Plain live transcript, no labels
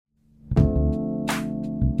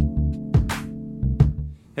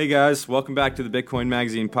Hey guys, welcome back to the Bitcoin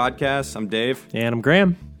Magazine podcast. I'm Dave. And I'm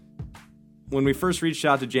Graham. When we first reached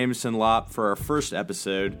out to Jameson Lopp for our first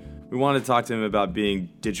episode, we wanted to talk to him about being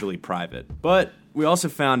digitally private. But we also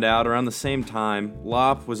found out around the same time,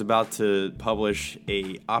 Lopp was about to publish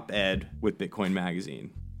a op-ed with Bitcoin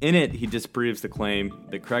Magazine. In it, he disproves the claim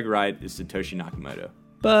that Craig Wright is Satoshi Nakamoto.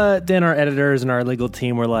 But then our editors and our legal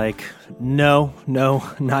team were like, no,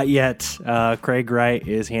 not yet. Craig Wright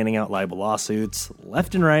is handing out libel lawsuits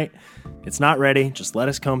left and right. It's not ready. Just let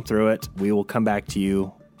us comb through it. We will come back to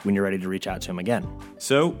you when you're ready to reach out to him again.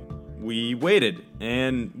 So we waited.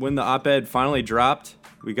 And when the op-ed finally dropped,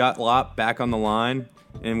 we got Lopp back on the line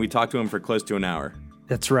and we talked to him for close to an hour.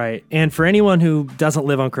 That's right. And for anyone who doesn't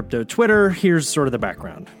live on crypto Twitter, here's sort of the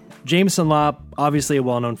background. Jameson Lopp, obviously a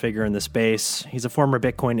well-known figure in the space. He's a former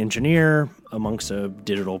Bitcoin engineer, amongst a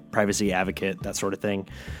digital privacy advocate, that sort of thing.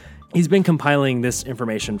 He's been compiling this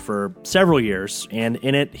information for several years, and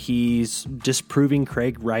in it, he's disproving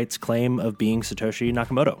Craig Wright's claim of being Satoshi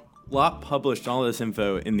Nakamoto. Lopp published all this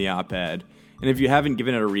info in the op-ed, and if you haven't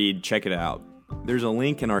given it a read, check it out. There's a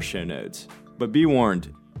link in our show notes. But be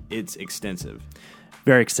warned, it's extensive.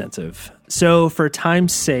 Very extensive. So for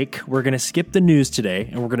time's sake, we're going to skip the news today,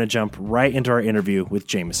 and we're going to jump right into our interview with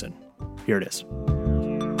Jameson. Here it is.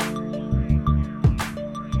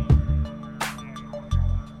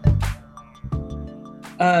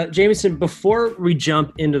 Jameson, before we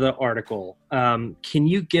jump into the article, can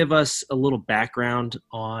you give us a little background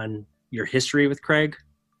on your history with Craig?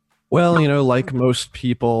 Well, like most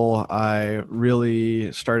people, I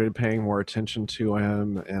really started paying more attention to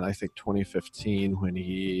him in, I think, 2015 when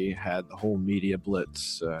he had the whole media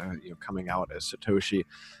blitz, coming out as Satoshi.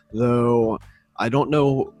 Though I don't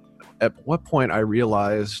know at what point I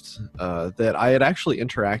realized that I had actually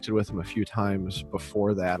interacted with him a few times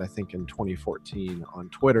before that, I think in 2014 on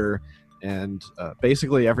Twitter. And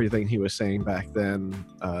basically everything he was saying back then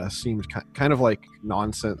seemed kind of like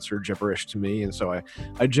nonsense or gibberish to me. And so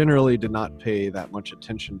I generally did not pay that much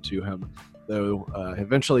attention to him, though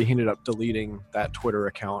eventually he ended up deleting that Twitter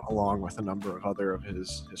account along with a number of other of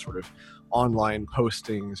his sort of online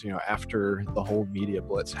postings, after the whole media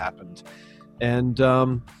blitz happened. And,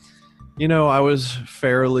 I was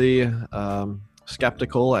fairly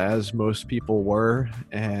skeptical, as most people were,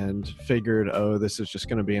 and figured, this is just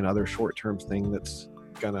going to be another short-term thing that's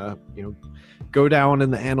going to, go down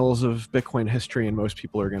in the annals of Bitcoin history and most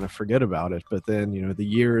people are going to forget about it. But then, the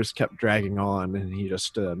years kept dragging on and he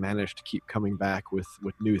just managed to keep coming back with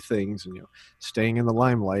new things and, staying in the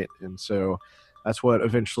limelight. And so that's what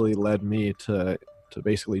eventually led me to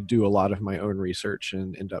basically do a lot of my own research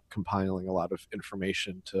and end up compiling a lot of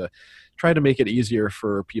information to try to make it easier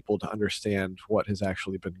for people to understand what has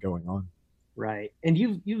actually been going on. Right. And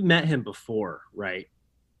you've met him before, right?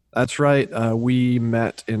 That's right. We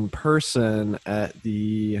met in person at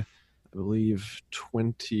the, I believe,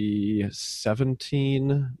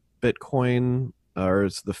 2017 Bitcoin, or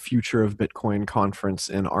it's the Future of Bitcoin conference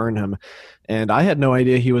in Arnhem. And I had no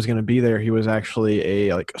idea he was going to be there. He was actually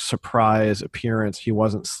a surprise appearance. He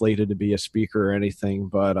wasn't slated to be a speaker or anything,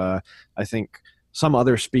 but I think some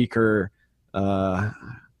other speaker,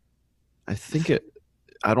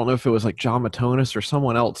 I don't know if it was like John Matonis or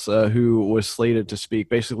someone else who was slated to speak,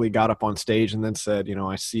 basically got up on stage and then said,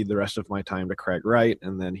 I cede the rest of my time to Craig Wright.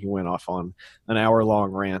 And then he went off on an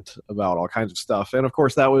hour-long rant about all kinds of stuff. And of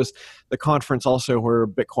course, that was the conference also where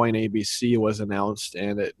Bitcoin ABC was announced,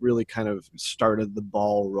 and it really kind of started the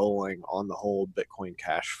ball rolling on the whole Bitcoin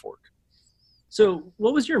Cash fork. So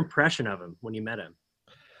what was your impression of him when you met him?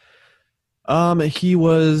 He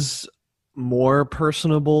was more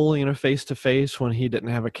personable, face to face, when he didn't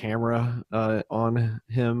have a camera on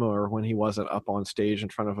him or when he wasn't up on stage in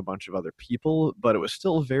front of a bunch of other people. But it was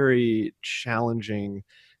still very challenging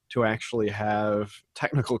to actually have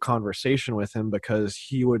technical conversation with him because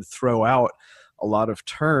he would throw out a lot of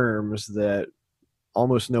terms that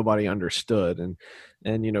almost nobody understood. And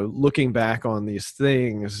looking back on these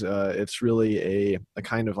things, it's really a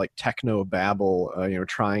kind of like techno babble,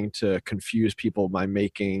 trying to confuse people by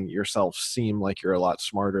making yourself seem like you're a lot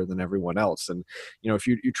smarter than everyone else. And if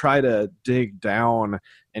you try to dig down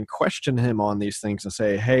and question him on these things and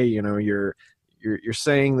say, hey, you're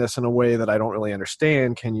saying this in a way that I don't really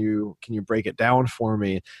understand. Can you break it down for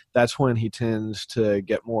me? That's when he tends to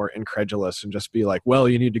get more incredulous and just be like, well,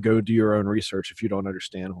 you need to go do your own research if you don't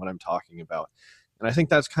understand what I'm talking about. And I think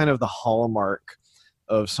that's kind of the hallmark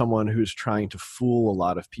of someone who's trying to fool a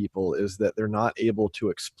lot of people, is that they're not able to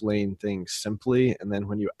explain things simply. And then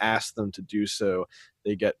when you ask them to do so,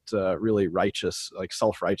 they get really righteous, like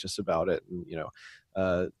self-righteous about it. And,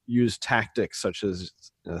 use tactics such as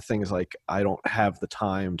things like, I don't have the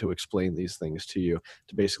time to explain these things to you,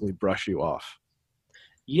 to basically brush you off.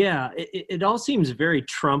 Yeah, it all seems very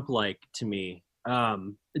Trump-like to me.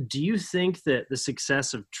 Do you think that the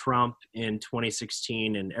success of Trump in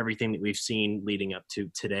 2016 and everything that we've seen leading up to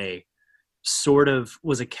today sort of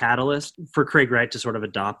was a catalyst for Craig Wright to sort of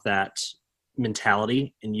adopt that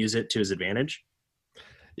mentality and use it to his advantage?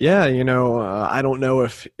 Yeah, I don't know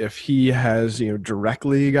if he has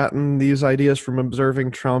directly gotten these ideas from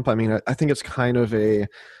observing Trump. I mean, I think it's kind of a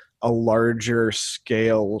larger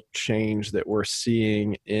scale change that we're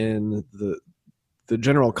seeing in the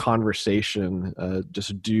general conversation,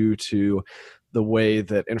 just due to the way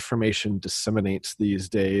that information disseminates these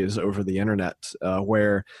days over the internet,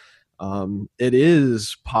 where it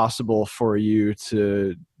is possible for you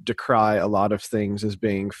to decry a lot of things as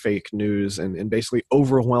being fake news and basically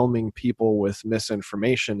overwhelming people with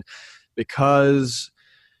misinformation because,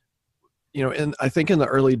 and I think in the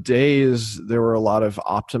early days, there were a lot of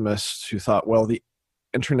optimists who thought, well, the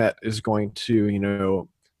internet is going to,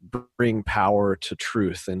 bring power to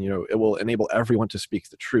truth and, it will enable everyone to speak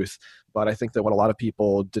the truth. But I think that what a lot of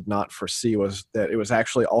people did not foresee was that it was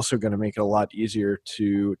actually also going to make it a lot easier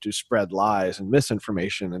to spread lies and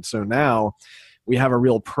misinformation. And so now we have a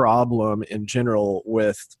real problem in general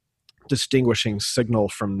with distinguishing signal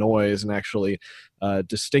from noise and actually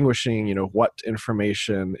distinguishing, what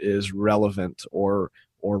information is relevant or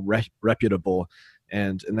reputable.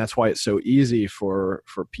 And that's why it's so easy for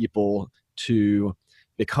people to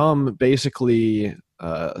become basically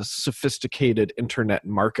sophisticated internet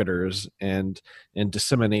marketers and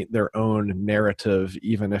disseminate their own narrative,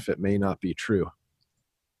 even if it may not be true.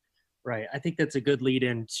 Right. I think that's a good lead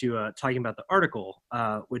into talking about the article,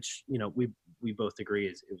 which, we both agree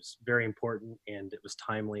it was very important and it was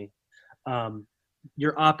timely.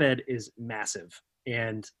 Your op-ed is massive,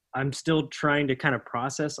 and I'm still trying to kind of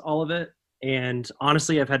process all of it. And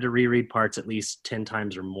honestly, I've had to reread parts at least 10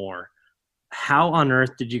 times or more. How on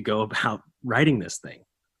earth did you go about writing this thing?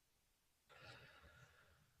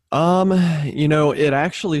 It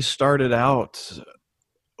actually started out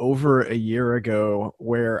over a year ago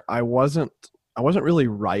where I wasn't really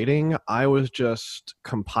writing. I was just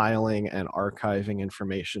compiling and archiving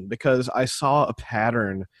information because I saw a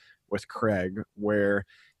pattern with Craig where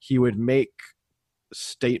he would make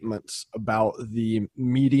statements about the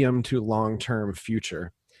medium to long-term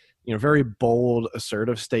future. Very bold,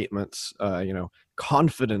 assertive statements,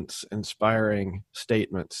 confidence inspiring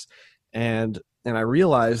statements. And I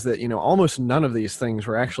realized that, almost none of these things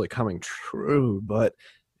were actually coming true, but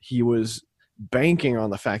he was banking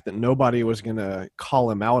on the fact that nobody was going to call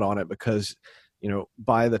him out on it because,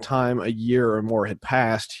 by the time a year or more had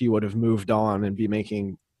passed, he would have moved on and be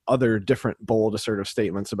making other different bold, assertive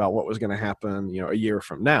statements about what was going to happen, a year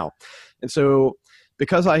from now. And so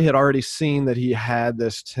because I had already seen that he had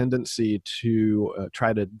this tendency to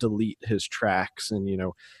try to delete his tracks and,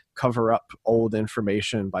 cover up old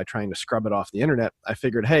information by trying to scrub it off the internet, I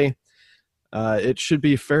figured, hey, it should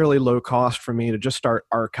be fairly low cost for me to just start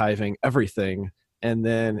archiving everything. And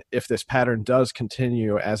then if this pattern does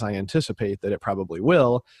continue as I anticipate that it probably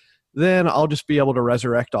will, then I'll just be able to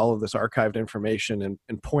resurrect all of this archived information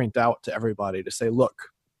and point out to everybody to say, look,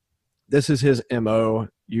 this is his MO.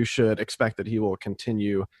 You should expect that he will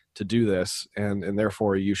continue to do this. And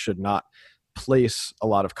therefore you should not place a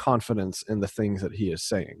lot of confidence in the things that he is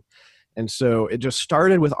saying. And so it just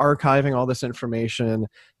started with archiving all this information.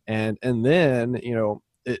 And then,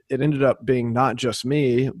 it ended up being not just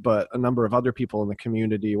me, but a number of other people in the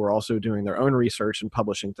community were also doing their own research and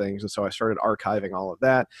publishing things. And so I started archiving all of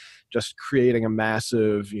that, just creating a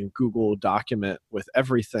massive Google document with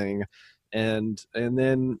everything. And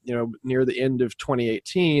then, near the end of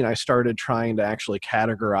 2018, I started trying to actually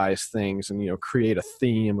categorize things and, create a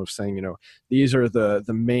theme of saying, these are the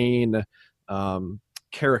main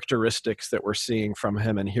characteristics that we're seeing from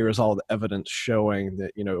him. And here's all the evidence showing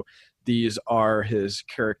that, these are his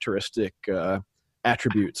characteristic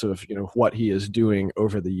attributes of, what he is doing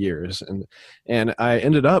over the years. And I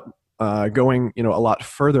ended up going, a lot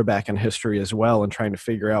further back in history as well and trying to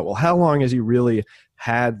figure out, well, how long has he really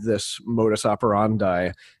had this modus operandi?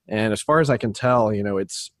 And as far as I can tell,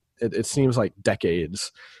 it seems like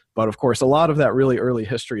decades. But of course, a lot of that really early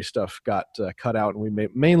history stuff got cut out, and we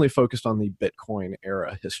mainly focused on the Bitcoin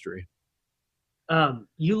era history.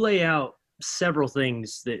 You lay out several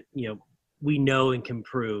things that, we know and can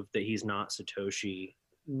prove that he's not Satoshi.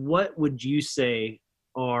 What would you say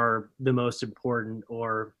are the most important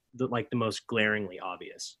or the most glaringly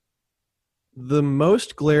obvious? The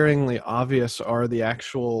most glaringly obvious are the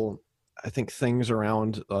actual I think things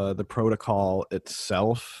around the protocol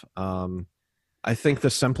itself. I think the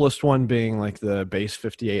simplest one being like the base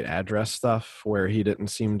 58 address stuff, where he didn't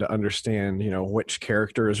seem to understand, which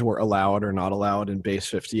characters were allowed or not allowed in base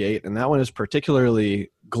 58. And that one is particularly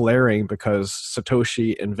glaring because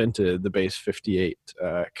Satoshi invented the base 58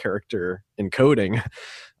 character encoding.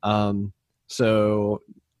 So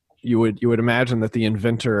you would imagine that the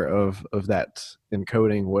inventor of that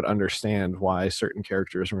encoding would understand why certain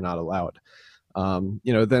characters were not allowed.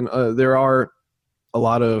 Then there are a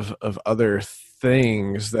lot of other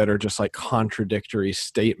things that are just like contradictory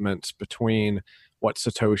statements between what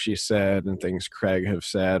Satoshi said and things Craig have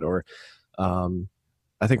said. Or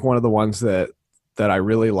I think one of the ones that I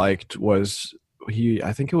really liked was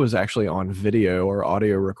I think it was actually on video or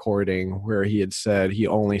audio recording where he had said he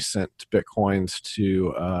only sent Bitcoins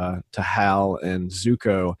to Hal and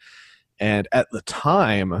Zuko. And at the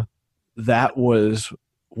time, that was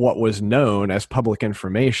what was known as public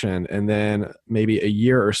information. And then maybe a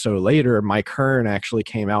year or so later, Mike Hearn actually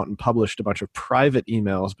came out and published a bunch of private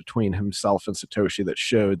emails between himself and Satoshi that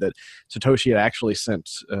showed that Satoshi had actually sent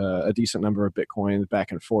a decent number of Bitcoins back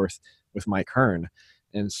and forth with Mike Hearn.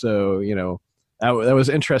 And so, that was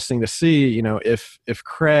interesting to see. If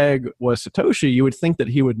Craig was Satoshi, you would think that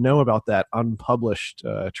he would know about that unpublished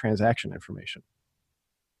transaction information.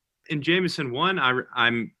 And Jameson, one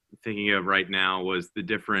I'm thinking of right now was the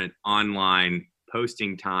different online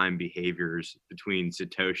posting time behaviors between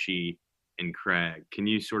Satoshi and Craig. Can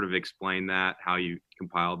you sort of explain that, how you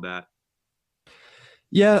compiled that?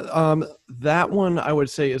 Yeah, that one I would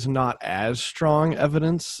say is not as strong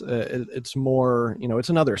evidence. It's more, it's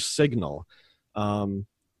another signal.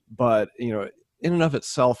 But, in and of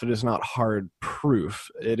itself, it is not hard proof.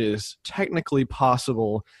 It is technically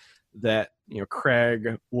possible that,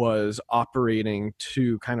 Craig was operating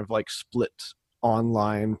two kind of like split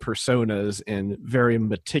online personas and very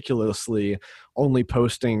meticulously only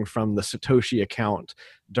posting from the Satoshi account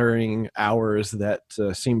during hours that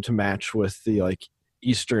seem to match with the like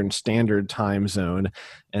Eastern Standard Time Zone,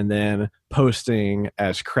 and then posting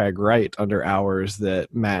as Craig Wright under hours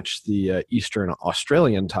that match the Eastern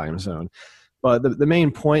Australian Time Zone. But the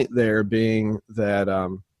main point there being that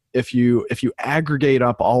if you aggregate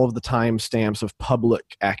up all of the timestamps of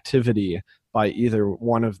public activity by either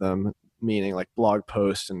one of them, meaning like blog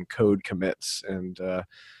posts and code commits and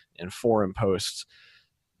forum posts,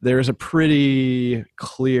 there's a pretty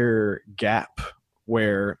clear gap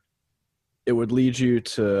where it would lead you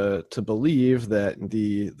to believe that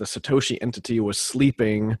the Satoshi entity was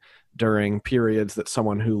sleeping during periods that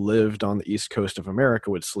someone who lived on the East Coast of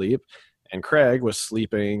America would sleep, and Craig was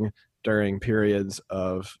sleeping during periods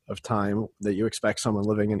of time that you expect someone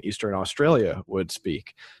living in Eastern Australia would sleep.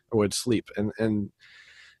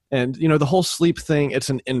 And the whole sleep thing, it's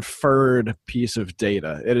an inferred piece of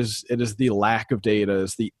data. It is the lack of data,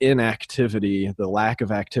 is the inactivity, the lack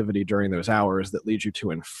of activity during those hours that leads you to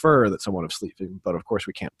infer that someone was sleeping. But of course,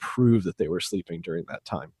 we can't prove that they were sleeping during that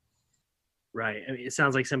time. Right. I mean, it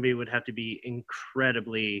sounds like somebody would have to be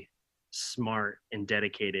incredibly smart and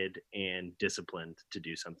dedicated and disciplined to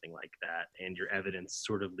do something like that. And your evidence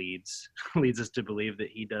sort of leads us to believe that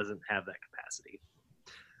he doesn't have that capacity.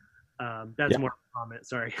 That's more of a comment.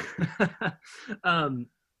 Sorry.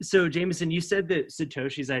 So Jameson, you said that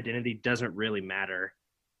Satoshi's identity doesn't really matter.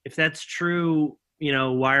 If that's true,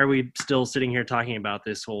 why are we still sitting here talking about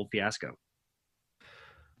this whole fiasco?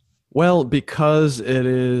 Well, because it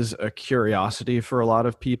is a curiosity for a lot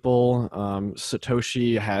of people.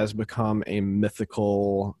 Satoshi has become a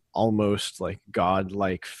mythical, almost like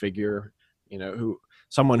godlike figure,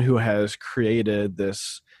 someone who has created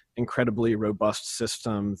this incredibly robust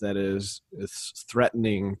system that is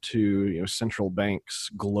threatening to central banks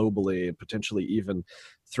globally, potentially even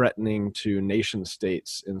threatening to nation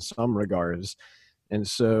states in some regards. And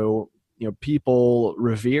so people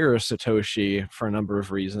revere Satoshi for a number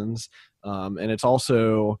of reasons, and it's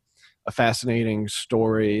also a fascinating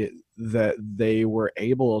story that they were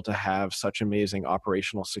able to have such amazing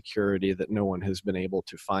operational security that no one has been able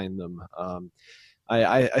to find them.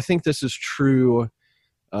 I think this is true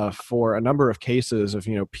for a number of cases of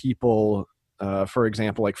people, for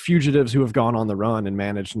example, like fugitives who have gone on the run and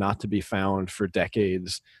managed not to be found for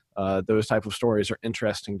decades. Those type of stories are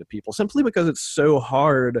interesting to people simply because it's so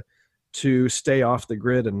hard to stay off the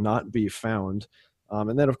grid and not be found.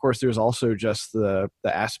 And then, of course, there's also just the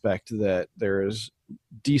aspect that there is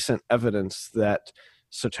decent evidence that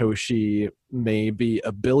Satoshi may be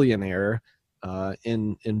a billionaire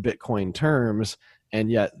in Bitcoin terms,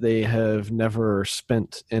 and yet they have never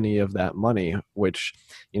spent any of that money, which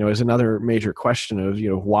is another major question of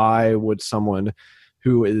why would someone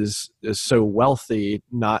who is so wealthy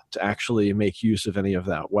not to actually make use of any of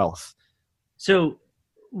that wealth. So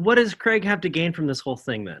what does Craig have to gain from this whole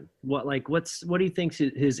thing then? What do you think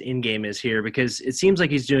his end game is here? Because it seems like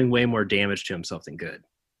he's doing way more damage to himself than good.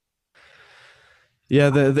 Yeah,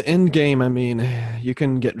 the end game, I mean, you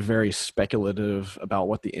can get very speculative about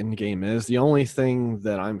what the end game is. The only thing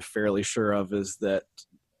that I'm fairly sure of is that,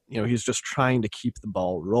 he's just trying to keep the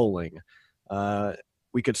ball rolling.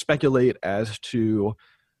 We could speculate as to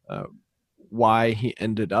why he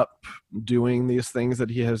ended up doing these things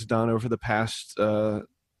that he has done over the past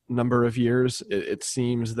number of years. It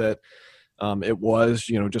seems that it was,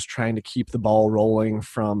 just trying to keep the ball rolling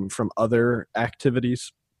from other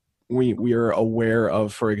activities. We are aware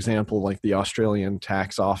of, for example, like the Australian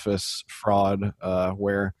tax office fraud,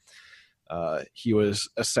 where he was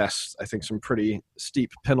assessed, I think, some pretty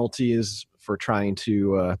steep penalties for trying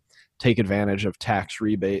to take advantage of tax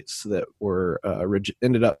rebates that were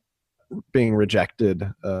ended up being rejected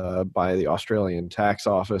by the Australian tax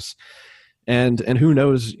office. And who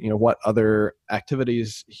knows, what other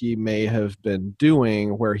activities he may have been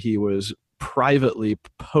doing where he was privately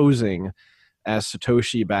posing as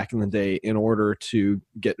Satoshi back in the day in order to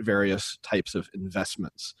get various types of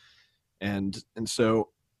investments. And so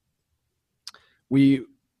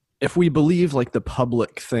if we believe like the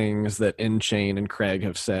public things that nChain and Craig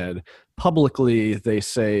have said, publicly they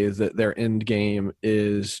say that their end game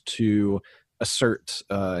is to assert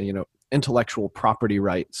intellectual property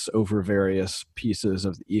rights over various pieces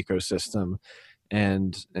of the ecosystem.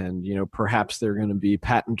 And perhaps they're going to be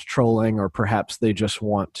patent trolling, or perhaps they just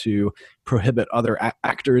want to prohibit other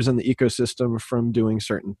actors in the ecosystem from doing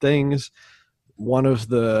certain things. One of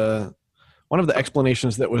the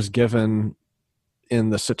explanations that was given in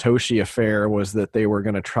the Satoshi affair was that they were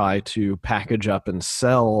going to try to package up and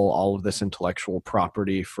sell all of this intellectual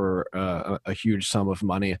property for a huge sum of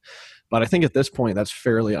money. But I think at this point that's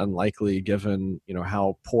fairly unlikely, given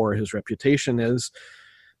how poor his reputation is.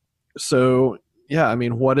 So yeah, I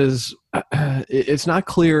mean, it's not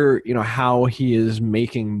clear, how he is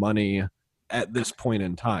making money at this point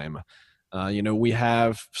in time. We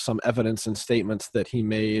have some evidence and statements that he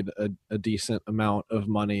made a decent amount of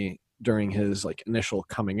money during his initial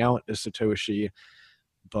coming out as Satoshi.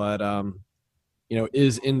 But,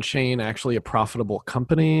 is nChain actually a profitable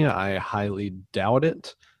company? I highly doubt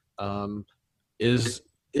it.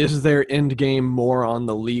 Is their end game more on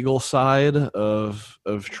the legal side of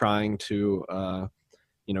trying to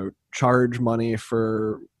charge money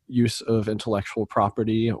for use of intellectual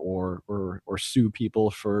property, or sue people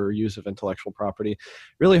for use of intellectual property?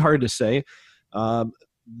 Really hard to say.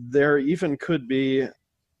 There even could be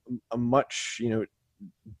a much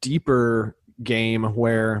deeper game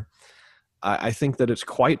where I think that it's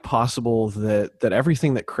quite possible that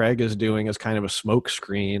everything that Craig is doing is kind of a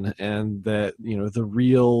smokescreen, and that the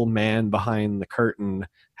real man behind the curtain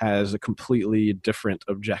has a completely different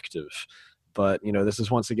objective. But this is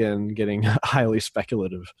once again getting highly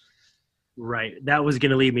speculative. Right. That was going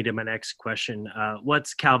to lead me to my next question.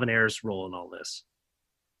 What's Calvin Ayre's role in all this?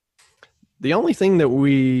 The only thing that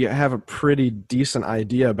we have a pretty decent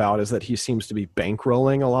idea about is that he seems to be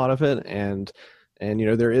bankrolling a lot of it, and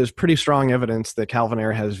there is pretty strong evidence that Calvin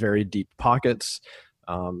Ayre has very deep pockets.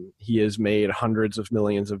 He has made hundreds of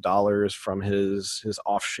millions of dollars from his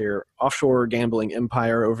offshore gambling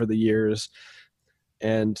empire over the years.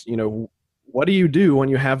 And what do you do when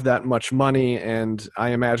you have that much money? And I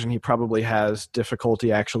imagine he probably has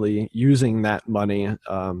difficulty actually using that money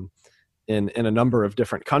in a number of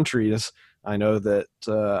different countries. I know that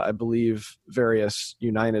I believe various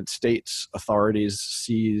United States authorities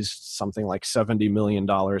seized something like $70 million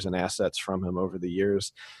in assets from him over the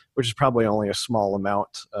years, which is probably only a small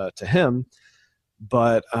amount to him.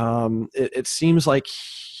 But it seems like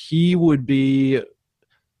he would be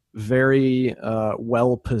very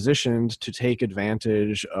well positioned to take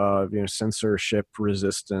advantage of censorship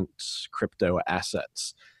resistant crypto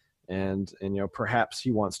assets, and perhaps he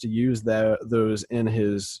wants to use those in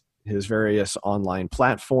his various online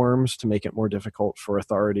platforms to make it more difficult for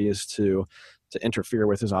authorities to interfere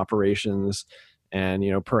with his operations. And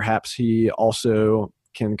perhaps he also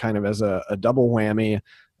can kind of, as a double whammy,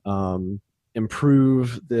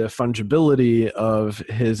 improve the fungibility of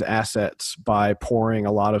his assets by pouring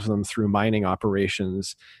a lot of them through mining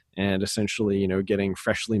operations, and essentially getting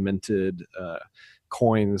freshly minted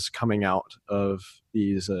coins coming out of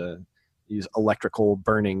these electrical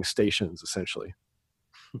burning stations, essentially.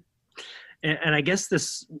 And I guess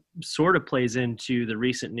this sort of plays into the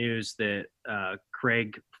recent news that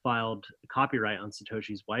Craig filed copyright on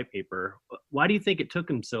Satoshi's white paper. Why do you think it took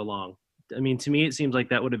him so long? I mean, to me, it seems like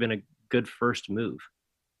that would have been a good first move.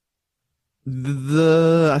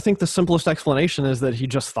 I think the simplest explanation is that he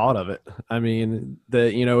just thought of it. I mean,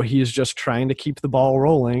 that he's just trying to keep the ball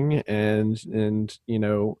rolling, and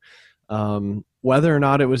whether or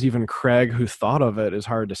not it was even Craig who thought of it is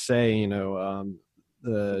hard to say.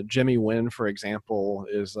 The Jimmy Wynn, for example,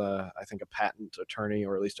 is I think a patent attorney,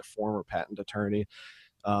 or at least a former patent attorney,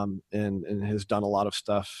 and has done a lot of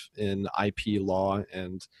stuff in IP law,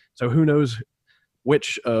 and so who knows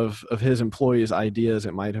which of his employees' ideas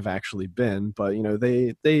it might have actually been. But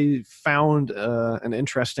they found an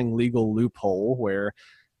interesting legal loophole where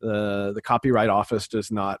the Copyright Office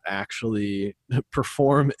does not actually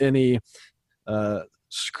perform any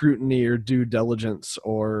scrutiny or due diligence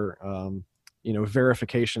or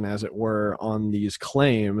verification, as it were, on these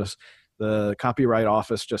claims. The Copyright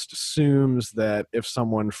Office just assumes that if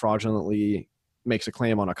someone fraudulently makes a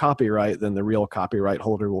claim on a copyright, then the real copyright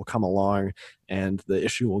holder will come along and the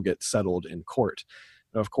issue will get settled in court.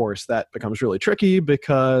 Of course, that becomes really tricky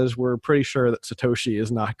because we're pretty sure that Satoshi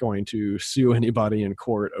is not going to sue anybody in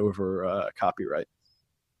court over copyright.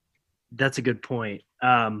 That's a good point.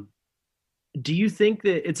 Do you think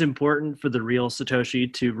that it's important for the real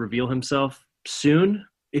Satoshi to reveal himself soon?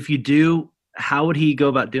 If you do, how would he go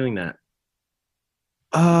about doing that?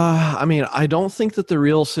 I mean, I don't think that the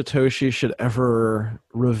real Satoshi should ever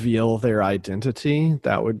reveal their identity.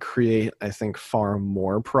 That would create, I think, far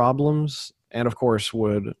more problems, and of course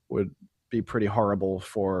would be pretty horrible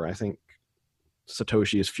for, I think,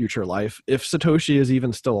 Satoshi's future life, if Satoshi is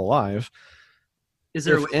even still alive. Is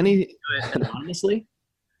there a way to do it anonymously?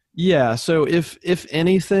 Yeah, so if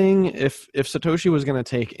anything, if Satoshi was going to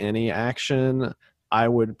take any action, I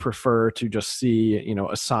would prefer to just see,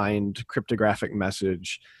 a signed cryptographic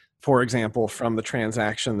message, for example, from the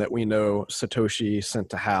transaction that we know Satoshi sent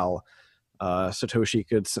to Hal. Satoshi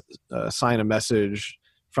could sign a message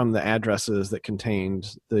from the addresses that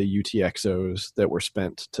contained the UTXOs that were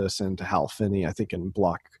spent to send to Hal Finney, I think in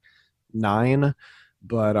block 9.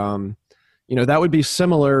 But, that would be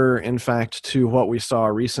similar, in fact, to what we saw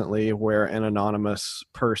recently, where an anonymous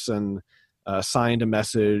person signed a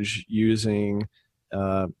message using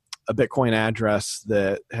a Bitcoin address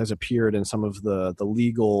that has appeared in some of the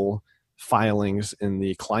legal filings in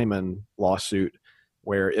the Kleiman lawsuit,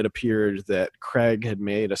 where it appeared that Craig had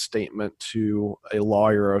made a statement to a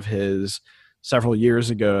lawyer of his several years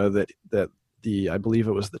ago that I believe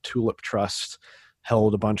it was the Tulip Trust,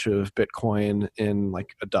 held a bunch of Bitcoin in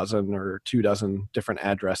like a dozen or 24 different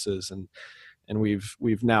addresses, and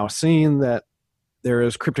we've now seen that there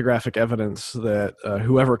is cryptographic evidence that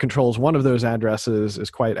whoever controls one of those addresses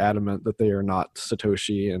is quite adamant that they are not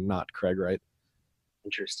Satoshi and not Craig Wright.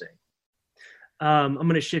 Interesting. I'm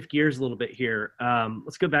going to shift gears a little bit here.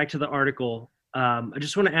 Let's go back to the article. I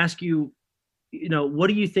just want to ask you, what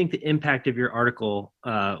do you think the impact of your article,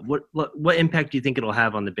 what impact do you think it'll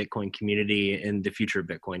have on the Bitcoin community and the future of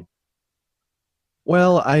Bitcoin?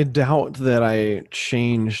 Well, I doubt that I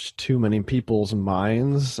changed too many people's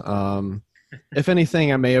minds. If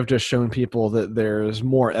anything, I may have just shown people that there's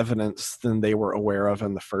more evidence than they were aware of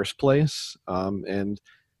in the first place. And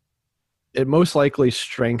it most likely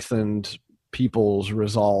strengthened people's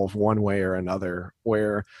resolve one way or another,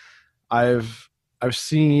 where I've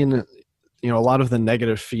seen, a lot of the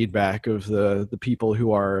negative feedback of the people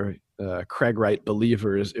who are Craig Wright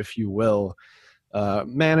believers, if you will,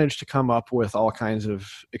 manage to come up with all kinds of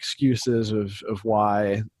excuses of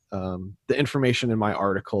why the information in my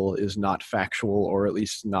article is not factual, or at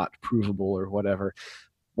least not provable or whatever.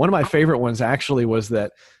 One of my favorite ones actually was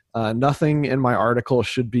that nothing in my article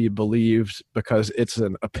should be believed because it's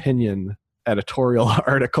an opinion editorial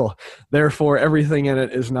article. Therefore, everything in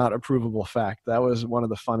it is not a provable fact. That was one of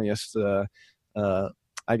the funniest,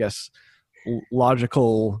 I guess,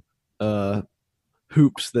 logical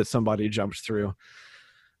hoops that somebody jumped through.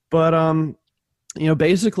 But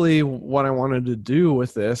basically what I wanted to do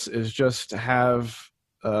with this is just have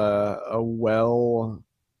a well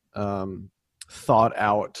thought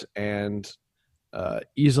out and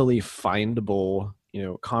easily findable,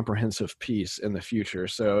 comprehensive piece in the future,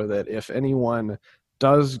 so that if anyone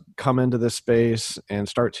does come into this space and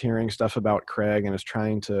starts hearing stuff about Craig and is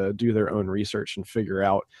trying to do their own research and figure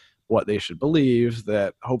out what they should believe,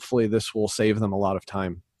 that hopefully this will save them a lot of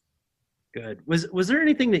time. Good. Was there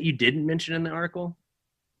anything that you didn't mention in the article?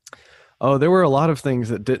 Oh, there were a lot of things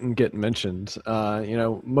that didn't get mentioned.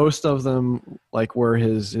 Most of them were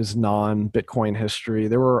his non-Bitcoin history.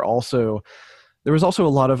 There was also a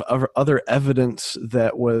lot of other evidence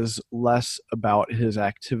that was less about his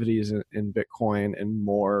activities in Bitcoin and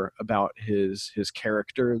more about his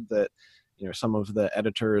character, that some of the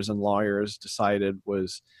editors and lawyers decided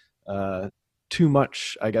was too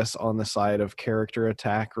much, I guess, on the side of character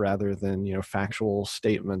attack rather than, factual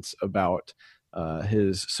statements about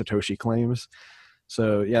his Satoshi claims.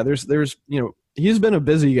 So yeah, there's he's been a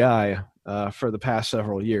busy guy for the past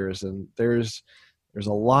several years, and there's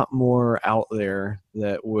a lot more out there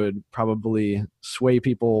that would probably sway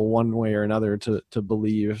people one way or another to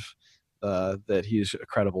believe that he's a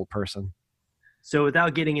credible person. So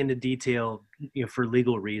without getting into detail, for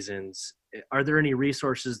legal reasons, are there any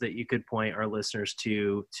resources that you could point our listeners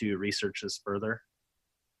to research this further?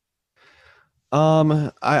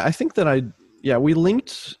 I think that we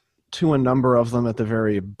linked to a number of them at the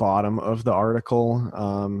very bottom of the article.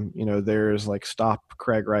 There's like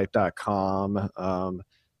stopcraigwright.com.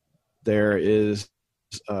 There is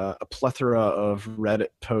a plethora of Reddit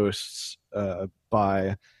posts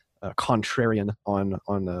by Contrarian on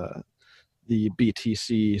the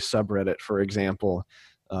BTC subreddit, for example,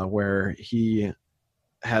 where he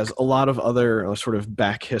has a lot of other sort of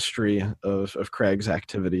back history of Craig's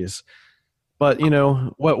activities. But,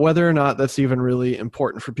 whether or not that's even really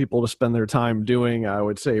important for people to spend their time doing, I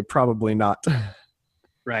would say probably not.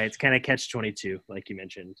 Right. It's kind of catch-22, like you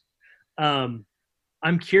mentioned. I'm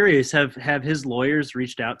curious, have his lawyers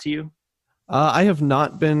reached out to you? I have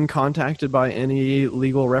not been contacted by any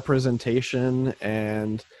legal representation,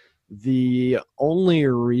 and the only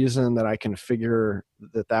reason that I can figure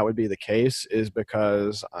that would be the case is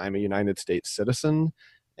because I'm a United States citizen.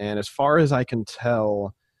 And as far as I can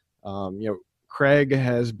tell, Craig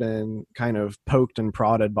has been kind of poked and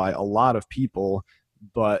prodded by a lot of people,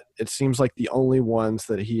 but it seems like the only ones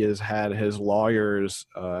that he has had his lawyers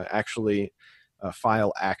actually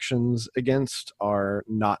file actions against are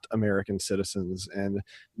not American citizens. And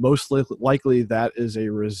most likely that is a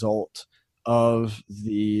result of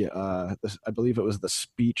I believe it was the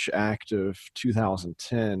Speech Act of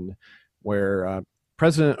 2010, where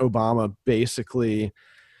President Obama basically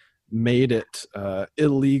made it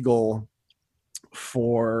illegal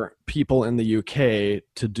for people in the UK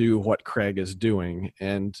to do what Craig is doing.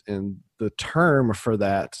 And the term for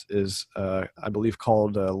that is, I believe,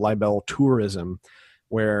 called libel tourism,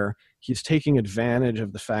 where he's taking advantage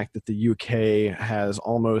of the fact that the UK has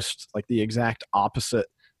almost like the exact opposite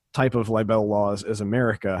type of libel laws as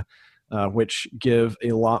America, which give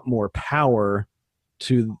a lot more power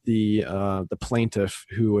to the plaintiff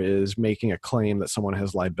who is making a claim that someone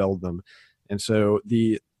has libeled them. And so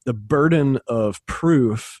the burden of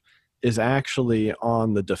proof is actually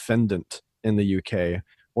on the defendant in the UK,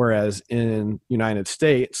 whereas in United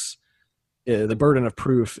States, the burden of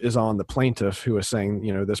proof is on the plaintiff who is saying,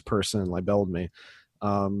 this person libeled me.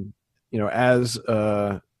 As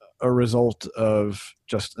a result of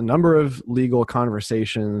just a number of legal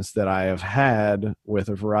conversations that I have had with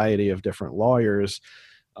a variety of different lawyers,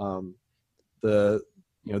 the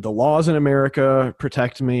laws in America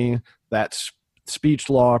protect me. That's speech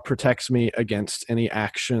law protects me against any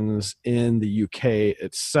actions in the UK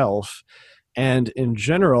itself. And in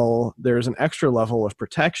general, there's an extra level of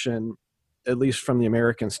protection, at least from the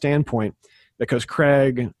American standpoint, because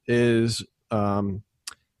Craig is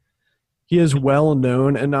he is well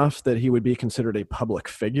known enough that he would be considered a public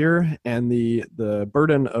figure, and the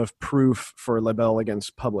burden of proof for libel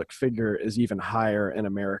against public figure is even higher in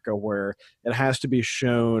America, where it has to be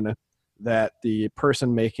shown that the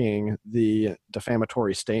person making the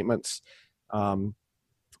defamatory statements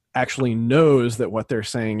actually knows that what they're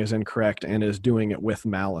saying is incorrect and is doing it with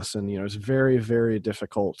malice. And, it's very, very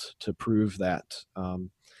difficult to prove that.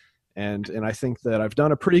 And I think that I've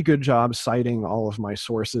done a pretty good job citing all of my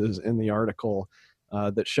sources in the article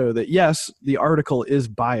that show that, yes, the article is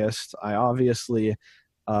biased. I obviously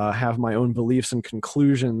have my own beliefs and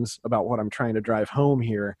conclusions about what I'm trying to drive home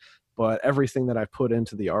here, but everything that I put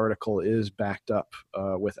into the article is backed up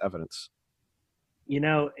with evidence.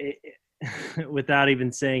 Without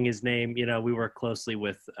even saying his name, we work closely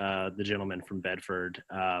with the gentleman from Bedford.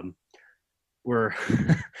 We're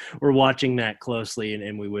watching that closely,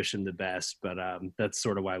 and we wish him the best. But that's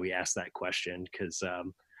sort of why we asked that question, because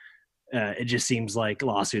it just seems like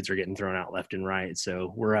lawsuits are getting thrown out left and right.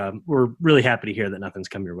 So we're really happy to hear that nothing's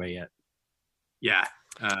come your way yet. Yeah.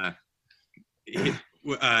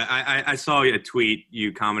 I saw a tweet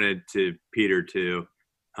you commented to Peter too.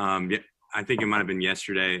 I think it might have been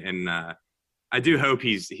yesterday, and I do hope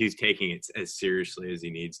he's taking it as seriously as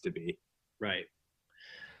he needs to be. Right.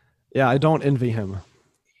 Yeah, I don't envy him.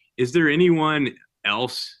 Is there anyone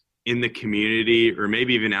else in the community, or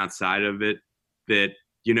maybe even outside of it, that,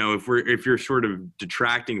 if you're sort of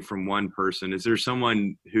detracting from one person, is there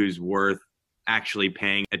someone who's worth actually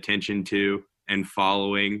paying attention to and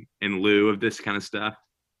following in lieu of this kind of stuff?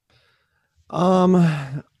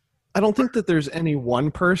 I don't think that there's any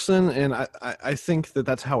one person, and I think that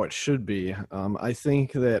that's how it should be. I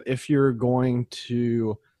think that if you're going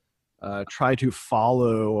to try to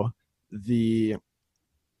follow the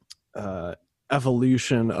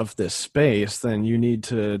evolution of this space, then you need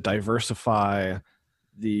to diversify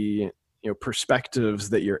the perspectives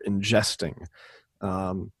that you're ingesting.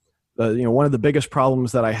 One of the biggest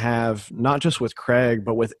problems that I have, not just with Craig,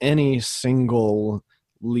 but with any single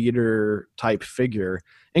leader type figure,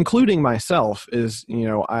 including myself, is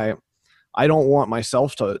I don't want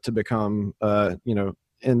myself to become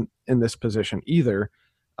in this position either.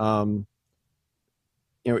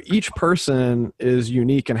 Each person is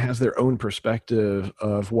unique and has their own perspective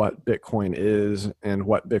of what Bitcoin is and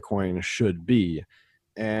what Bitcoin should be.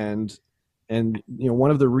 And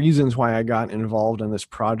one of the reasons why I got involved in this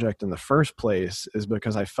project in the first place is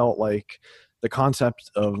because I felt like the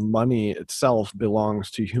concept of money itself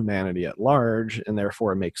belongs to humanity at large, and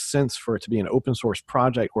therefore it makes sense for it to be an open source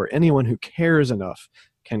project where anyone who cares enough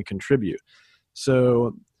can contribute.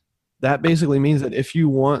 So that basically means that if you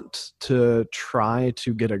want to try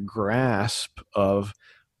to get a grasp of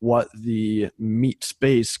what the meat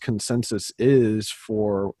space consensus is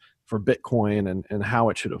for Bitcoin and how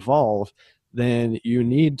it should evolve, then you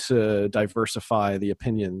need to diversify the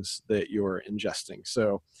opinions that you're ingesting.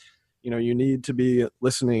 So, you need to be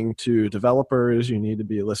listening to developers, you need to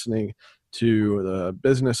be listening to the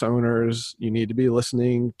business owners, you need to be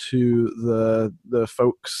listening to the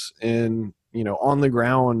folks in, on the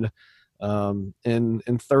ground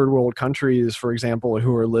in third world countries, for example,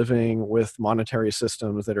 who are living with monetary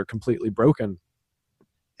systems that are completely broken.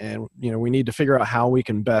 And, we need to figure out how we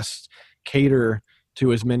can best cater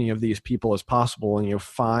to as many of these people as possible and,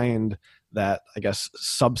 find that, I guess,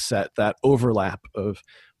 subset, that overlap of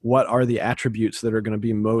what are the attributes that are going to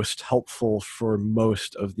be most helpful for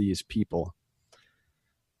most of these people.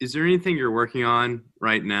 Is there anything you're working on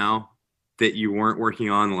right now that you weren't working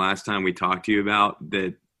on the last time we talked to you about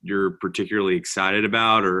that you're particularly excited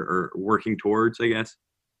about or working towards, I guess?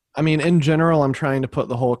 I mean, in general, I'm trying to put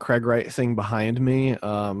the whole Craig Wright thing behind me.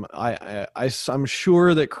 I'm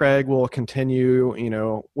sure that Craig will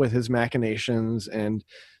continue, with his machinations and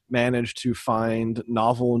manage to find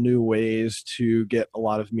novel new ways to get a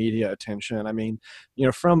lot of media attention. I mean,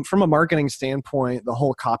 from a marketing standpoint, the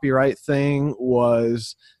whole copyright thing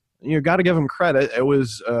was, got to give him credit. It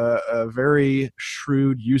was a very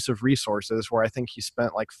shrewd use of resources where I think he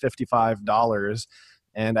spent like $55.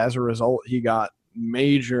 And as a result, he got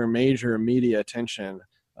major media attention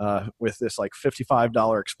with this like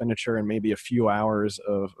 $55 expenditure and maybe a few hours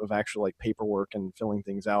of actual like paperwork and filling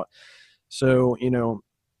things out. So,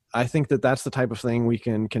 I think that that's the type of thing we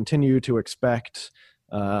can continue to expect.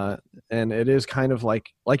 And it is kind of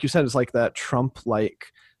like you said, it's like that Trump-like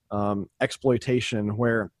exploitation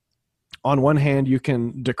where on one hand, you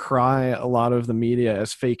can decry a lot of the media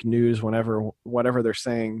as fake news whenever whatever they're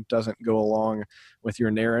saying doesn't go along with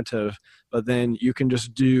your narrative, but then you can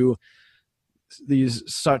just do these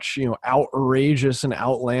such outrageous and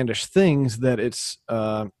outlandish things that it's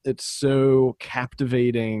so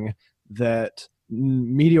captivating that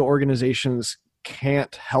media organizations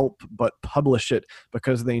can't help but publish it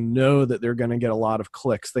because they know that they're going to get a lot of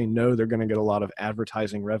clicks. They know they're going to get a lot of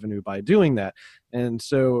advertising revenue by doing that. And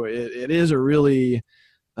so it is a really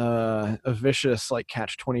a vicious like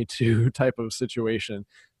catch-22 type of situation.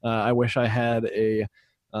 I wish I had a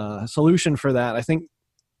solution for that. I think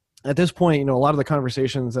at this point, a lot of the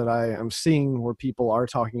conversations that I am seeing where people are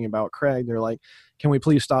talking about Craig, they're like, can we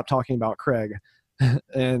please stop talking about Craig?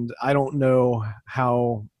 And I don't know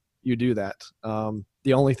how you do that.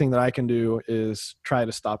 The only thing that I can do is try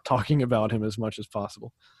to stop talking about him as much as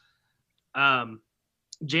possible.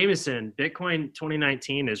 Jameson, Bitcoin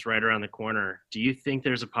 2019 is right around the corner. Do you think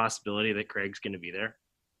there's a possibility that Craig's going to be there?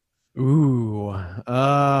 Ooh,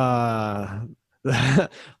 I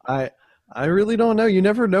really don't know. You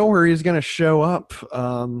never know where he's going to show up.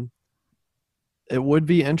 It would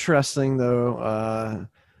be interesting though,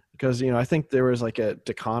 because I think there was like a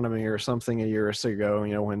Deconomy or something a year or so ago,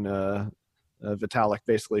 when Vitalik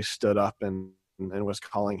basically stood up and was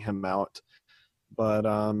calling him out. But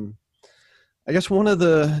I guess one of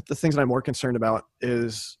the things that I'm more concerned about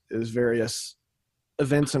is various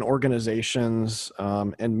events and organizations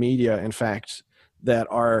and media, in fact, that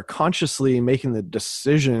are consciously making the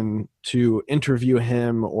decision to interview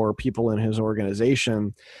him or people in his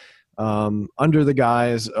organization under the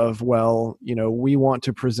guise of, we want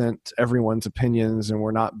to present everyone's opinions and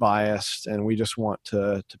we're not biased and we just want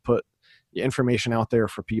to put the information out there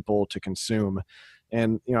for people to consume.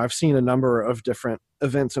 And, I've seen a number of different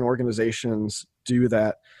events and organizations do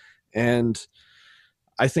that. And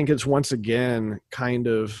I think it's once again kind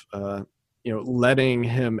of letting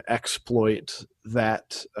him exploit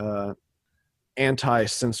that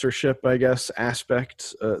anti-censorship, I guess,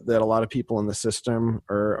 aspect that a lot of people in the system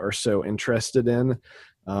are so interested in,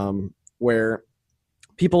 where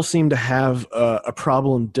people seem to have a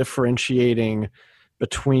problem differentiating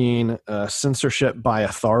between censorship by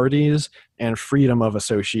authorities and freedom of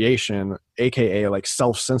association, aka like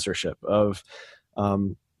self-censorship of,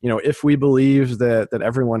 if we believe that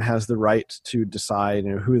everyone has the right to decide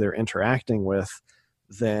who they're interacting with,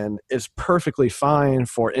 then it's perfectly fine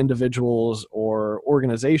for individuals or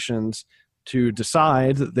organizations to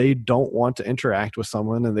decide that they don't want to interact with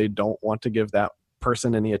someone and they don't want to give that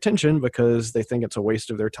person any attention because they think it's a waste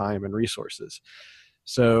of their time and resources.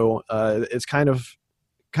 So it's kind of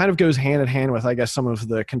goes hand in hand with, I guess, some of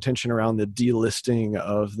the contention around the delisting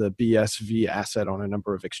of the BSV asset on a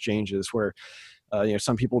number of exchanges where,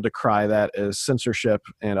 some people decry that as censorship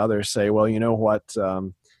and others say, well, you know what,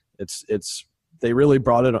 they really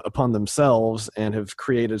brought it upon themselves and have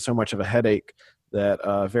created so much of a headache that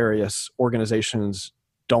various organizations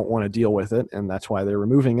don't want to deal with it, and that's why they're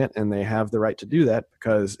removing it, and they have the right to do that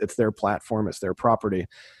because it's their platform, it's their property.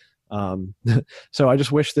 So I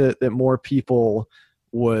just wish that more people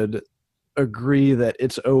would agree that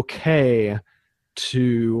it's okay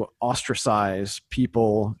to ostracize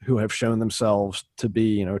people who have shown themselves to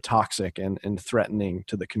be, toxic and threatening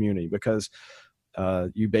to the community, because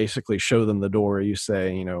you basically show them the door. You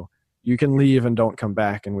say, you can leave and don't come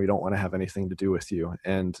back, and we don't want to have anything to do with you.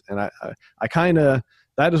 And I kind of,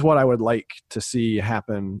 that is what I would like to see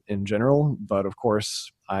happen in general. But of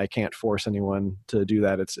course, I can't force anyone to do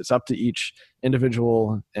that. It's up to each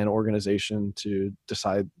individual and organization to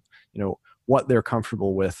decide, what they're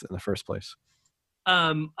comfortable with in the first place.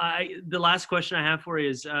 The last question I have for you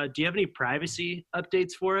is, do you have any privacy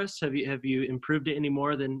updates for us? Have you improved it any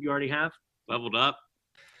more than you already have? Leveled up?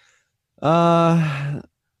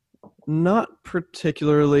 Not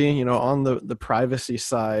particularly, on the privacy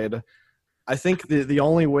side. I think the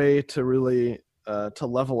only way to really to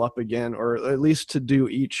level up again, or at least to do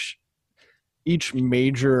each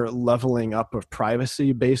major leveling up of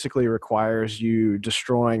privacy, basically requires you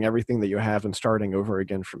destroying everything that you have and starting over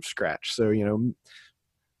again from scratch. So,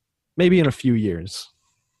 maybe in a few years.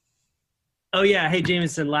 Oh yeah. Hey,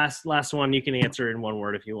 Jameson, last one. You can answer in one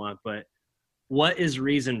word if you want, but what is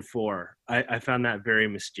reason 4? I found that very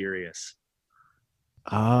mysterious.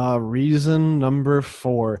 Reason number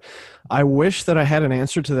 4. I wish that I had an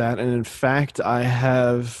answer to that. And in fact, I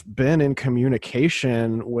have been in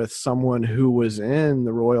communication with someone who was in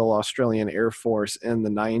the Royal Australian Air Force in the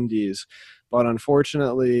 90s. But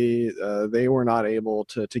unfortunately, they were not able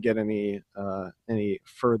to get any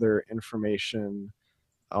further information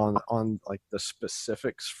on like the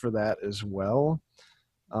specifics for that as well.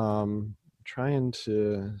 Trying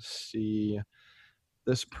to see,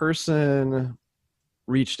 this person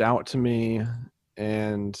reached out to me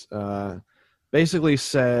and basically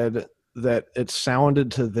said that it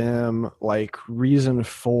sounded to them like reason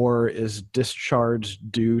 4 is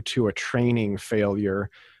discharged due to a training failure,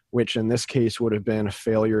 which in this case would have been a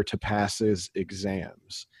failure to pass his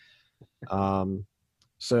exams.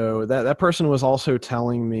 So that person was also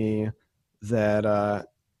telling me that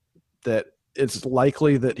that it's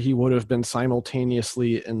likely that he would have been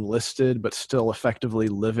simultaneously enlisted but still effectively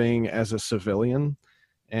living as a civilian,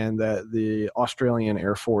 and that the Australian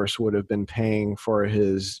Air Force would have been paying for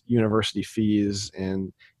his university fees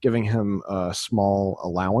and giving him a small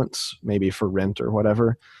allowance, maybe for rent or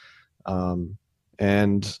whatever.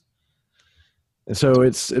 And so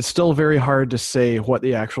it's still very hard to say what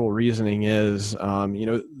the actual reasoning is.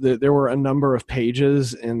 There were a number of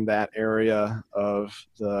pages in that area of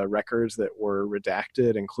the records that were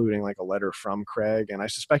redacted, including like a letter from Craig. And I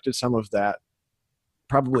suspected some of that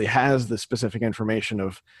probably has the specific information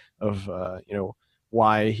of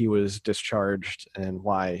why he was discharged and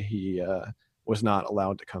why he was not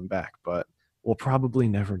allowed to come back. But we'll probably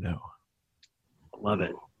never know. Love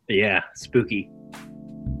it. Yeah, spooky.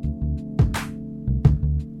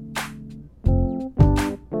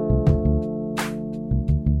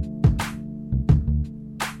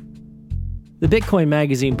 The Bitcoin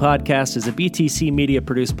Magazine podcast is a BTC Media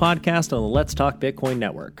produced podcast on the Let's Talk Bitcoin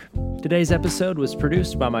network. Today's episode was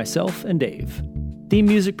produced by myself and Dave. Theme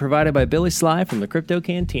music provided by Billy Sly from the Crypto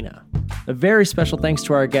Cantina. A very special thanks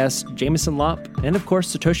to our guests, Jameson Lopp, and of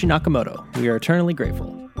course, Satoshi Nakamoto. We are eternally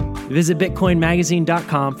grateful. Visit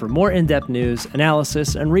BitcoinMagazine.com for more in-depth news,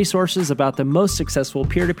 analysis, and resources about the most successful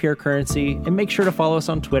peer-to-peer currency, and make sure to follow us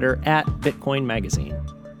on Twitter @BitcoinMagazine.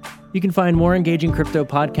 You can find more engaging crypto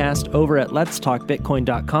podcast over at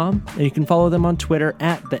letstalkbitcoin.com, and you can follow them on Twitter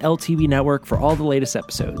at the LTB Network for all the latest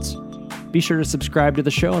episodes. Be sure to subscribe to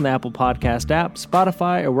the show on the Apple Podcast app,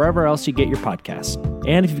 Spotify, or wherever else you get your podcasts.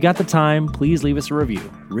 And if you've got the time, please leave us a review.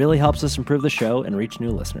 It really helps us improve the show and reach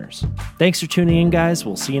new listeners. Thanks for tuning in, guys.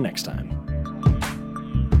 We'll see you next time.